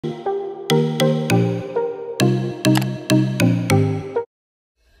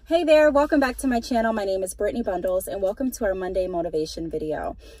Hey there, welcome back to my channel. My name is Brittany Bundles and welcome to our Monday motivation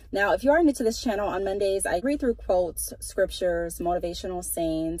video. Now, if you are new to this channel, on Mondays, I read through quotes, scriptures, motivational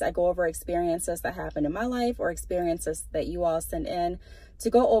sayings. I go over experiences that happened in my life or experiences that you all send in to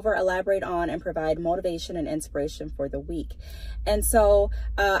go over, elaborate on, and provide motivation and inspiration for the week. And so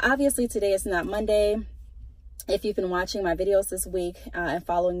obviously today is not Monday. If you've been watching my videos this week and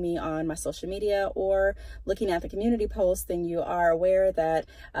following me on my social media or looking at the community posts, then you are aware that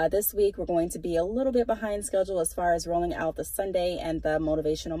this week we're going to be a little bit behind schedule as far as rolling out the Sunday and the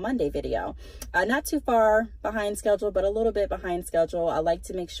Motivational Monday video. Not too far behind schedule, but a little bit behind schedule. I like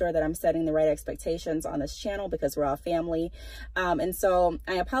to make sure that I'm setting the right expectations on this channel because we're all family. And so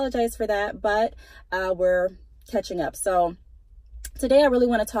I apologize for that, but we're catching up. So today I really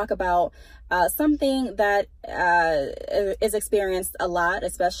want to talk about something that is experienced a lot,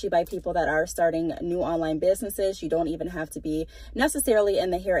 especially by people that are starting new online businesses. You don't even have to be necessarily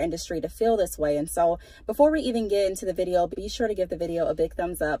in the hair industry to feel this way. And so before we even get into the video, be sure to give the video a big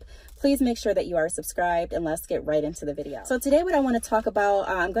thumbs up. Please make sure that you are subscribed and let's get right into the video. So today what I want to talk about,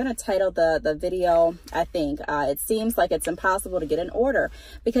 I'm going to title the video, I think, it seems like it's impossible to get an order,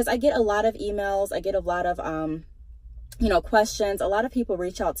 because I get a lot of emails. I get a lot of questions. A lot of people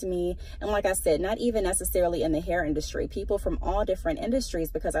reach out to me, and like I said, not even necessarily in the hair industry, people from all different industries,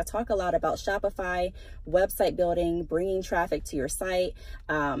 because I talk a lot about Shopify, website building, bringing traffic to your site,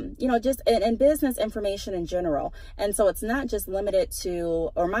 just and business information in general. And so it's not just limited to,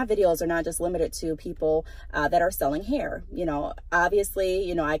 or my videos are not just limited to people that are selling hair.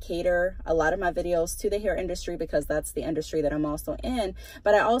 Obviously, I cater a lot of my videos to the hair industry because that's the industry that I'm also in,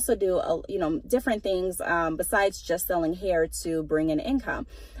 but I also do, different things besides just selling hair to bring in income.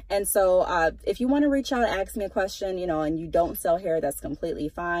 And so if you want to reach out, ask me a question, and you don't sell hair, that's completely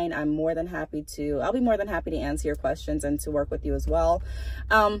fine. I'll be more than happy to answer your questions and to work with you as well.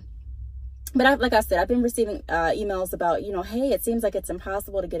 But like I said, I've been receiving emails about, hey, it seems like it's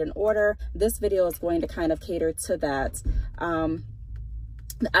impossible to get an order. This video is going to kind of cater to that.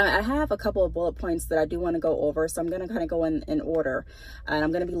 I have a couple of bullet points that I do want to go over, so I'm going to kind of go in order. And I'm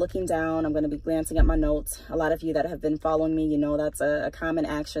going to be looking down. I'm going to be glancing at my notes. A lot of you that have been following me, that's a common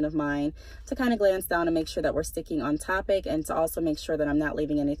action of mine, to kind of glance down and make sure that we're sticking on topic, and to also make sure that I'm not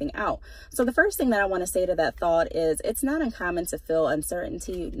leaving anything out. So the first thing that I want to say to that thought is, it's not uncommon to feel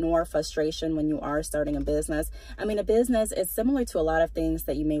uncertainty nor frustration when you are starting a business. I mean, a business is similar to a lot of things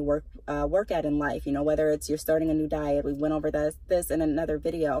that you may work at in life, whether it's you're starting a new diet. We went over this in another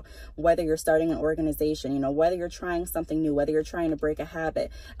video. Whether you're starting an organization, whether you're trying something new, whether you're trying to break a habit,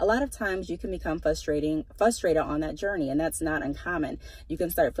 a lot of times you can become frustrated on that journey, and that's not uncommon. You can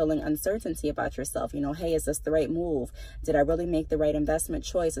start feeling uncertainty about yourself. Hey, is this the right move? Did I really make the right investment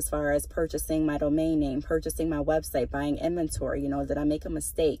choice as far as purchasing my domain name, purchasing my website, buying inventory? Did I make a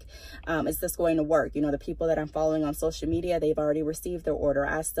mistake? Is this going to work? The people that I'm following on social media, they've already received their order.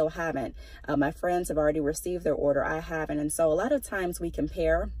 I still haven't. My friends have already received their order. I haven't. And so a lot of times we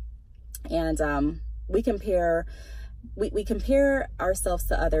compare, and we compare ourselves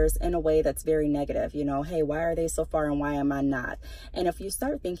to others in a way that's very negative. Hey, why are they so far and why am I not? And if you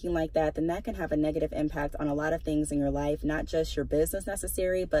start thinking like that, then that can have a negative impact on a lot of things in your life, not just your business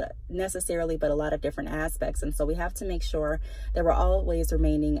necessarily, but a lot of different aspects. And so we have to make sure that we're always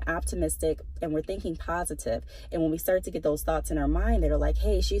remaining optimistic and we're thinking positive. And when we start to get those thoughts in our mind that are like,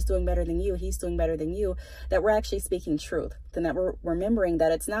 hey, she's doing better than you, he's doing better than you, that we're actually speaking truth. Then that we're remembering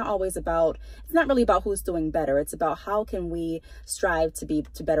that it's not really about who's doing better. It's about how can we strive to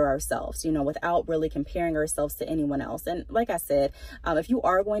better ourselves, without really comparing ourselves to anyone else. And like I said, if you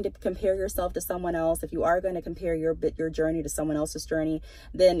are going to compare yourself to someone else, if you are going to compare your journey to someone else's journey,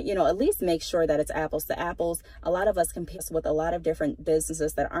 then, at least make sure that it's apples to apples. A lot of us compare with a lot of different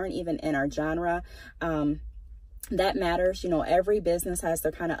businesses that aren't even in our genre. That matters. Every business has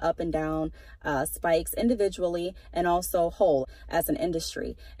their kind of up and down spikes individually and also whole as an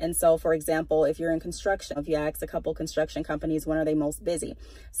industry. And so, for example, if you're in construction, if you ask a couple construction companies, when are they most busy?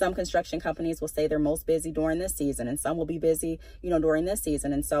 Some construction companies will say they're most busy during this season, and some will be busy, during this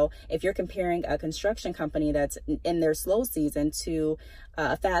season. And so if you're comparing a construction company that's in their slow season to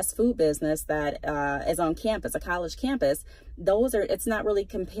a fast food business that is on campus, a college campus, it's not really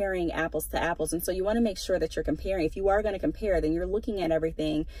comparing apples to apples. And so you want to make sure that you're comparing. If you are going to compare, then you're looking at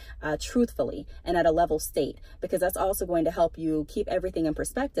everything truthfully and at a level state, because that's also going to help you keep everything in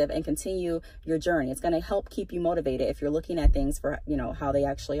perspective and continue your journey. It's going to help keep you motivated if you're looking at things for, how they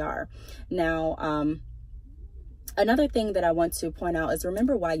actually are. Now, Another thing that I want to point out is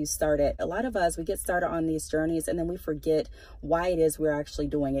remember why you started. A lot of us, we get started on these journeys and then we forget why it is we're actually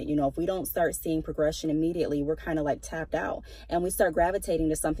doing it. You know, if we don't start seeing progression immediately, we're kind of like tapped out and we start gravitating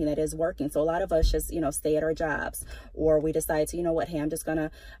to something that is working. So a lot of us just, you know, stay at our jobs, or we decide to, you know what, hey, I'm just gonna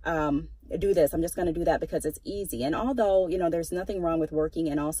do this. I'm just going to do that because it's easy. And although, you know, there's nothing wrong with working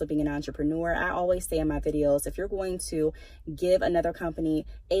and also being an entrepreneur, I always say in my videos, if you're going to give another company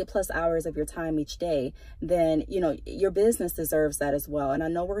 8+ hours of your time each day, then, you know, your business deserves that as well. And I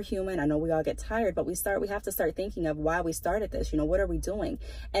know we're human. I know we all get tired, but we have to start thinking of why we started this. You know, what are we doing?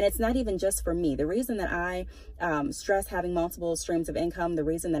 And it's not even just for me. The reason that I stress having multiple streams of income, the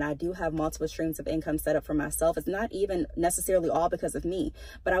reason that I do have multiple streams of income set up for myself, is not even necessarily all because of me,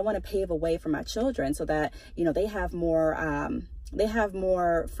 but I want to pave a way for my children so that, you know, they have more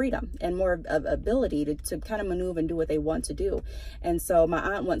freedom and more ability to kind of maneuver and do what they want to do. And so my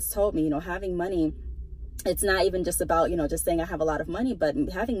aunt once told me, you know, having money, it's not even just about, you know, just saying I have a lot of money, but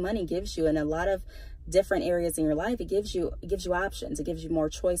having money gives you in a lot of different areas in your life, it gives you options, it gives you more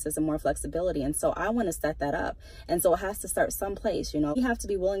choices and more flexibility. And so I want to set that up. And so it has to start someplace. You know, you have to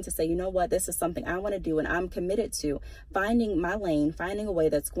be willing to say, you know what, this is something I want to do, and I'm committed to finding my lane, finding a way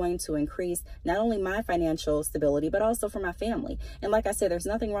that's going to increase not only my financial stability, but also for my family. And like I said, there's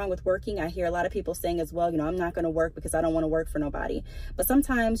nothing wrong with working. I hear a lot of people saying as well, you know, I'm not going to work because I don't want to work for nobody. But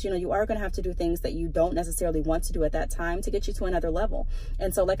sometimes, you know, you are going to have to do things that you don't necessarily want to do at that time to get you to another level.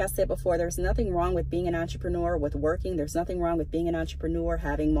 And so, like I said before, there's nothing wrong with being an entrepreneur, with working. There's nothing wrong with being an entrepreneur,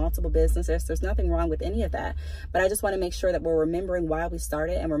 having multiple businesses. There's nothing wrong with any of that. But I just want to make sure that we're remembering why we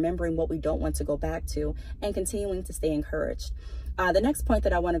started and remembering what we don't want to go back to, and continuing to stay encouraged. The next point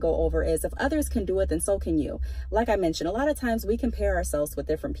that I want to go over is, if others can do it, then so can you. Like I mentioned, a lot of times we compare ourselves with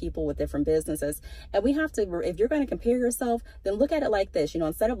different people, with different businesses, and we have to, if you're going to compare yourself, then look at it like this, you know,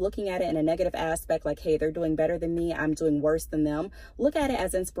 instead of looking at it in a negative aspect, like, hey, they're doing better than me, I'm doing worse than them, look at it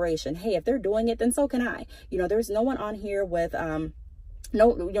as inspiration. Hey, if they're doing it, then so can I. You know, there's no one on here with, no,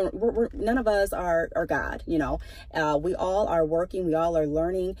 you know, none of us are God, you know. We all are working, we all are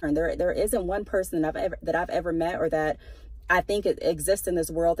learning, and there isn't one person that I've ever met or that I think it exists in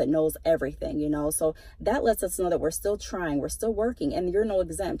this world that knows everything, you know. So that lets us know that we're still trying, we're still working, and you're no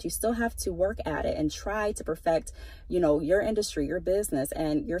exempt. You still have to work at it and try to perfect, you know, your industry, your business,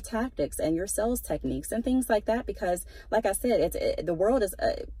 and your tactics and your sales techniques and things like that. Because like I said, the world is,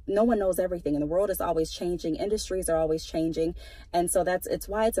 no one knows everything, and the world is always changing. Industries are always changing. And so it's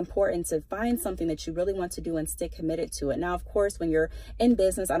why it's important to find something that you really want to do and stay committed to it. Now, of course, when you're in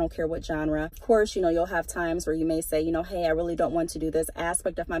business, I don't care what genre, of course, you know, you'll have times where you may say, you know, hey, I really don't want to do this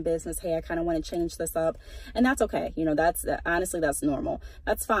aspect of my business. Hey, I kind of want to change this up. And that's okay. You know, that's honestly, that's normal.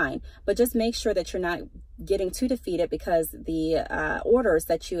 That's fine. But just make sure that you're not getting too defeated because the orders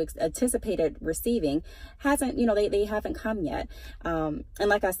that you anticipated receiving hasn't, you know, they haven't come yet. And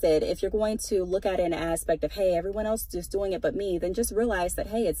like I said, if you're going to look at it in an aspect of, hey, everyone else is just doing it but me, then just realize that,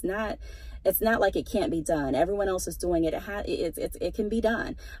 hey, it's not like it can't be done. Everyone else is doing it. It can be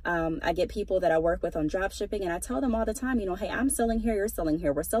done. I get people that I work with on drop shipping, and I tell them all the time, you know, hey, I'm selling here, you're selling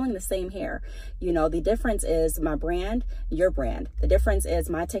here. We're selling the same hair. You know, the difference is my brand, your brand. The difference is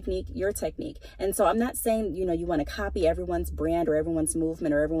my technique, your technique. And so I'm not saying, you know, you want to copy everyone's brand or everyone's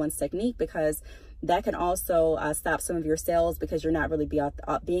movement or everyone's technique, because that can also stop some of your sales because you're not really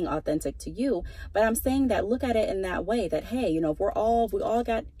being authentic to you. But I'm saying that look at it in that way, that, hey, you know, if we all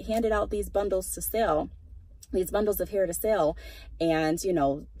got handed out these bundles to sell, these bundles of hair to sell, and, you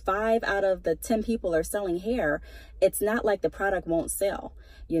know, 5 out of the 10 people are selling hair, it's not like the product won't sell.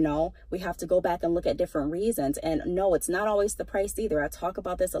 You know, we have to go back and look at different reasons. And no, it's not always the price either. I talk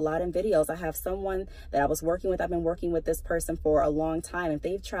about this a lot in videos. I have someone that I was working with. I've been working with this person for a long time, and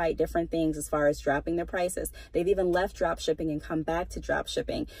they've tried different things as far as dropping their prices. They've even left drop shipping and come back to drop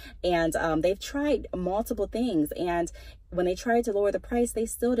shipping. And they've tried multiple things. And when they tried to lower the price, they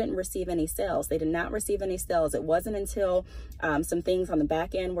still didn't receive any sales. They did not receive any sales. It wasn't until some things on the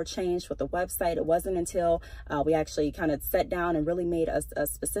back end were changed with the website. It wasn't until we actually kind of sat down and really made a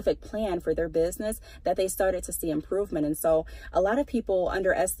specific plan for their business that they started to see improvement. And so a lot of people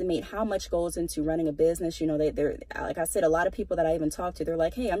underestimate how much goes into running a business. You know, they're like I said, a lot of people that I even talk to, they're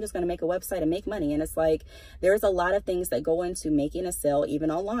like, hey, I'm just going to make a website and make money. And it's like, there's a lot of things that go into making a sale,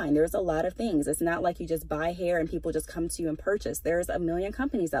 even online. There's a lot of things. It's not like you just buy hair and people just come to you and purchase. There's a million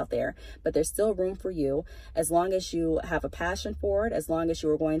companies out there, but there's still room for you as long as you have a passion for it, as long as you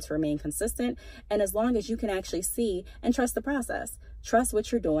are going to remain consistent, and as long as you can actually see and trust the process. Trust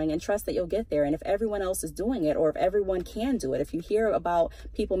what you're doing and trust that you'll get there. And if everyone else is doing it, or if everyone can do it, if you hear about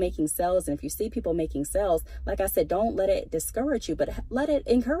people making sales and if you see people making sales, like I said, don't let it discourage you, but let it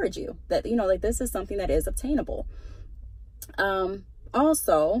encourage you that, you know, like this is something that is obtainable.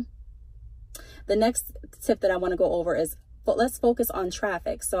 Also, the next tip that I want to go over is, but let's focus on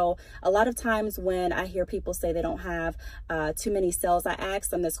traffic. So a lot of times when I hear people say they don't have too many sales, I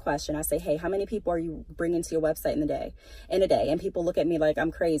ask them this question. I say, hey, how many people are you bringing to your website in a day? And people look at me like I'm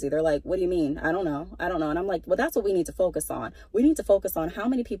crazy. They're like, what do you mean? I don't know. And I'm like, well, that's what we need to focus on. We need to focus on how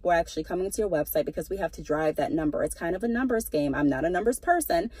many people are actually coming to your website, because we have to drive that number. It's kind of a numbers game. I'm not a numbers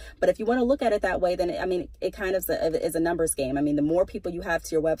person, but if you want to look at it that way, then I mean, it kind of is a numbers game. I mean, the more people you have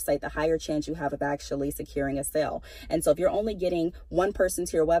to your website, the higher chance you have of actually securing a sale. And so if you're only getting one person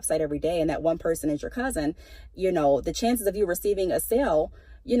to your website every day, and that one person is your cousin, you know, the chances of you receiving a sale,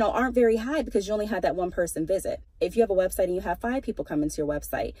 you know, aren't very high, because you only had that one person visit. If you have a website and you have 5 people come into your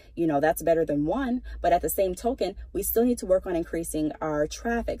website, you know, that's better than 1. But at the same token, we still need to work on increasing our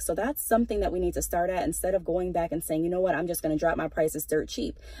traffic. So that's something that we need to start at, instead of going back and saying, you know what, I'm just going to drop my prices dirt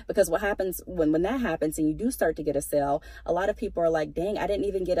cheap. Because what happens when that happens and you do start to get a sale, a lot of people are like, dang, I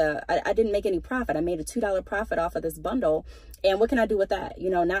didn't make any profit. I made a $2 profit off of this bundle. And what can I do with that? You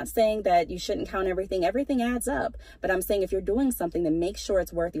know, not saying that you shouldn't count everything. Everything adds up. But I'm saying if you're doing something, then make sure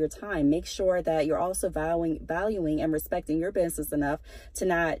it's worth your time. Make sure that you're also valuing and respecting your business enough to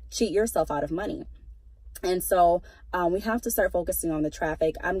not cheat yourself out of money. And so we have to start focusing on the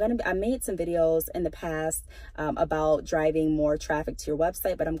traffic. I made some videos in the past about driving more traffic to your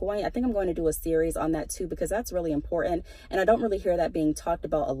website, but I think I'm going to do a series on that too, because that's really important. And I don't really hear that being talked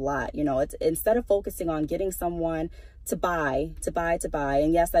about a lot. You know, it's instead of focusing on getting someone to buy.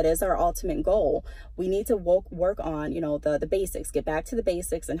 And yes, that is our ultimate goal. We need to work on, you know, the basics, get back to the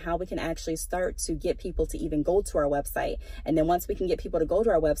basics and how we can actually start to get people to even go to our website. And then once we can get people to go to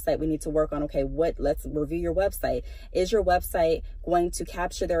our website, we need to work on, okay, let's review your website. Is your website going to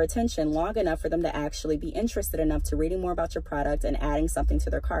capture their attention long enough for them to actually be interested enough to reading more about your product and adding something to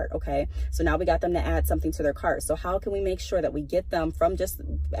their cart? Okay, so now we got them to add something to their cart. So how can we make sure that we get them from just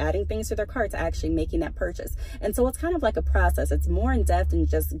adding things to their cart to actually making that purchase? And so it's kind of like a process. It's more in depth than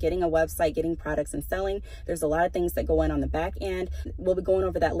just getting a website, getting products and selling. There's a lot of things that go in on the back end. We'll be going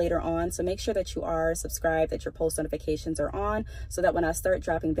over that later on. So make sure that you are subscribed, that your post notifications are on, so that when I start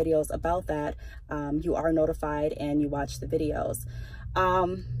dropping videos about that, you are notified and you watch the videos.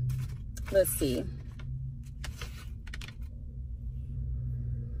 Let's see.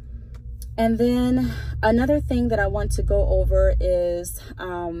 And then another thing that I want to go over is,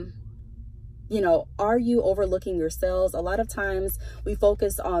 you know, are you overlooking your sales? A lot of times we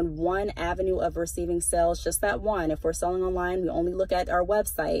focus on one avenue of receiving sales, just that one. If we're selling online, we only look at our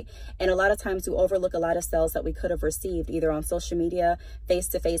website. And a lot of times we overlook a lot of sales that we could have received either on social media,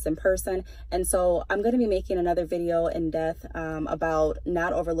 face-to-face, in person. And so I'm going to be making another video in depth about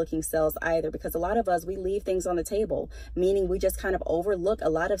not overlooking sales either, because a lot of us, we leave things on the table, meaning we just kind of overlook a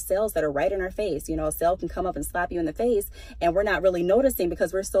lot of sales that are right in our face. You know, a sale can come up and slap you in the face and we're not really noticing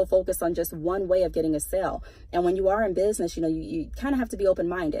because we're so focused on just one way of getting a sale. And when you are in business, you know, you kind of have to be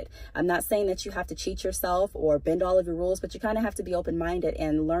open-minded. I'm not saying that you have to cheat yourself or bend all of your rules, but you kind of have to be open-minded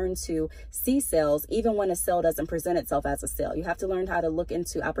and learn to see sales even when a sale doesn't present itself as a sale. You have to learn how to look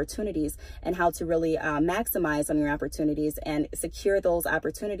into opportunities and how to really maximize on your opportunities and secure those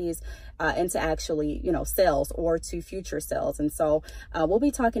opportunities into actually, you know, sales or to future sales. And so we'll be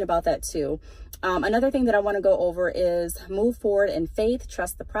talking about that too. Another thing that I want to go over is move forward in faith,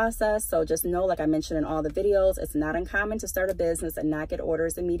 trust the process. So just know, like I mentioned in all the videos, it's not uncommon to start a business and not get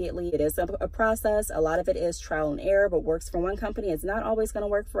orders immediately. It is a process. A lot of it is trial and error. What works for one company is not always going to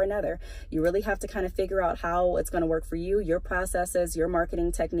work for another. You really have to kind of figure out how it's going to work for you, your processes, your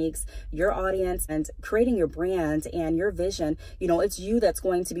marketing techniques, your audience, and creating your brand and your vision. You know, it's you that's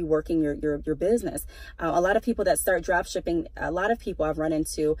going to be working your business. A lot of people that start drop shipping, a lot of people I've run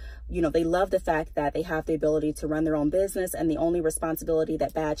into, you know, they love the fact that they have the ability to run their own business, and the only responsibility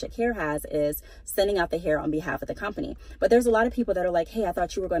that Bad Chick Hair has is sending out the hair on behalf of the company. But there's a lot of people that are like, hey, I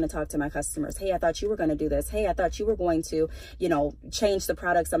thought you were going to talk to my customers. Hey, I thought you were going to do this. Hey, I thought you were going to, you know, change the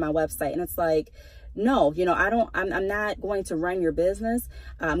products on my website. And it's like, no, you know, I'm not going to run your business.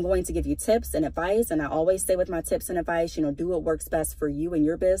 I'm going to give you tips and advice. And I always say with my tips and advice, you know, do what works best for you and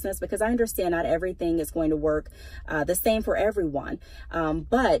your business, because I understand not everything is going to work the same for everyone.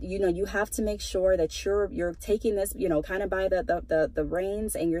 But, you know, you have to make sure that you're taking this, you know, kind of by the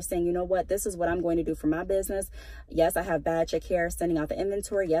reins, and you're saying, you know what, this is what I'm going to do for my business. Yes, I have Bad Chick Hair sending out the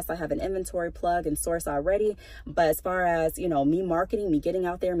inventory. Yes, I have an inventory plug and source already. But as far as, you know, me marketing, me getting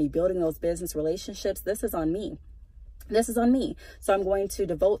out there, me building those business relationships, this is on me. this is on me. So I'm going to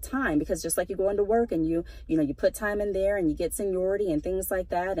devote time, because just like you go into work and you put time in there and you get seniority and things like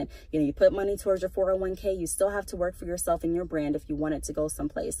that. And, you put money towards your 401k, you still have to work for yourself and your brand if you want it to go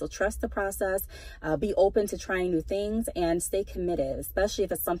someplace. So trust the process, be open to trying new things, and stay committed, especially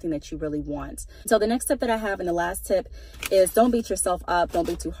if it's something that you really want. So the next tip that I have, and the last tip, is don't beat yourself up. Don't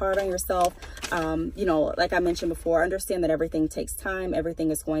be too hard on yourself. Like I mentioned before, understand that everything takes time.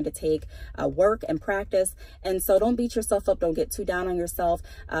 Everything is going to take work and practice. And so don't beat yourself up. Don't get too down on yourself.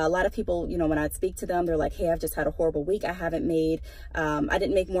 A lot of people, when I speak to them, they're like, hey, I've just had a horrible week. I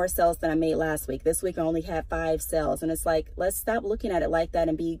didn't make more sales than I made last week. This week I only had 5 sales. And it's like, let's stop looking at it like that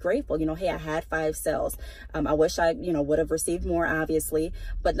and be grateful. Hey, I had 5 sales. I wish I, would have received more, obviously,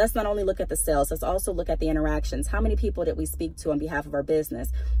 but let's not only look at the sales, let's also look at the interactions. How many people did we speak to on behalf of our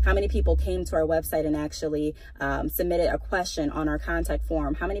business? How many people came to our website and actually submitted a question on our contact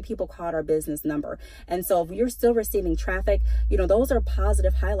form? How many people called our business number? And so if you're still receiving traffic, those are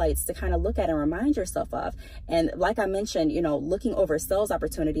positive highlights to kind of look at and remind yourself of. And like I mentioned, looking over sales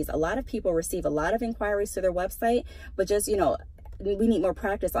opportunities, a lot of people receive a lot of inquiries to their website, but just, we need more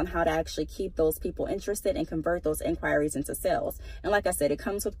practice on how to actually keep those people interested and convert those inquiries into sales. And like I said, it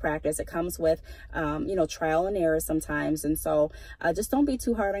comes with practice. It comes with, trial and error sometimes. And so just don't be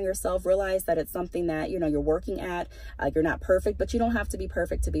too hard on yourself. Realize that it's something that, you're working at. You're not perfect, but you don't have to be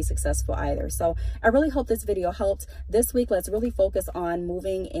perfect to be successful either. So I really hope this video helped. This week, let's really focus on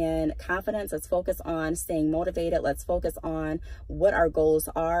moving in confidence. Let's focus on staying motivated. Let's focus on what our goals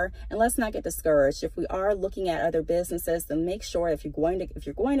are. And let's not get discouraged. If we are looking at other businesses, then make sure if you're going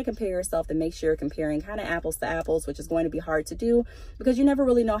to compare yourself, then make sure you're comparing kind of apples to apples, which is going to be hard to do because you never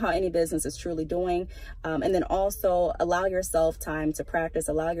really know how any business is truly doing. And then also allow yourself time to practice,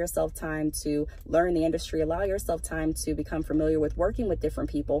 allow yourself time to learn the industry, allow yourself time to become familiar with working with different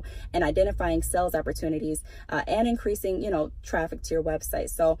people and identifying sales opportunities and increasing, traffic to your website.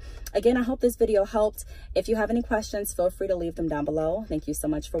 So again, I hope this video helped. If you have any questions, feel free to leave them down below. Thank you so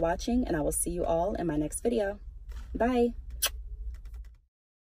much for watching, and I will see you all in my next video. Bye.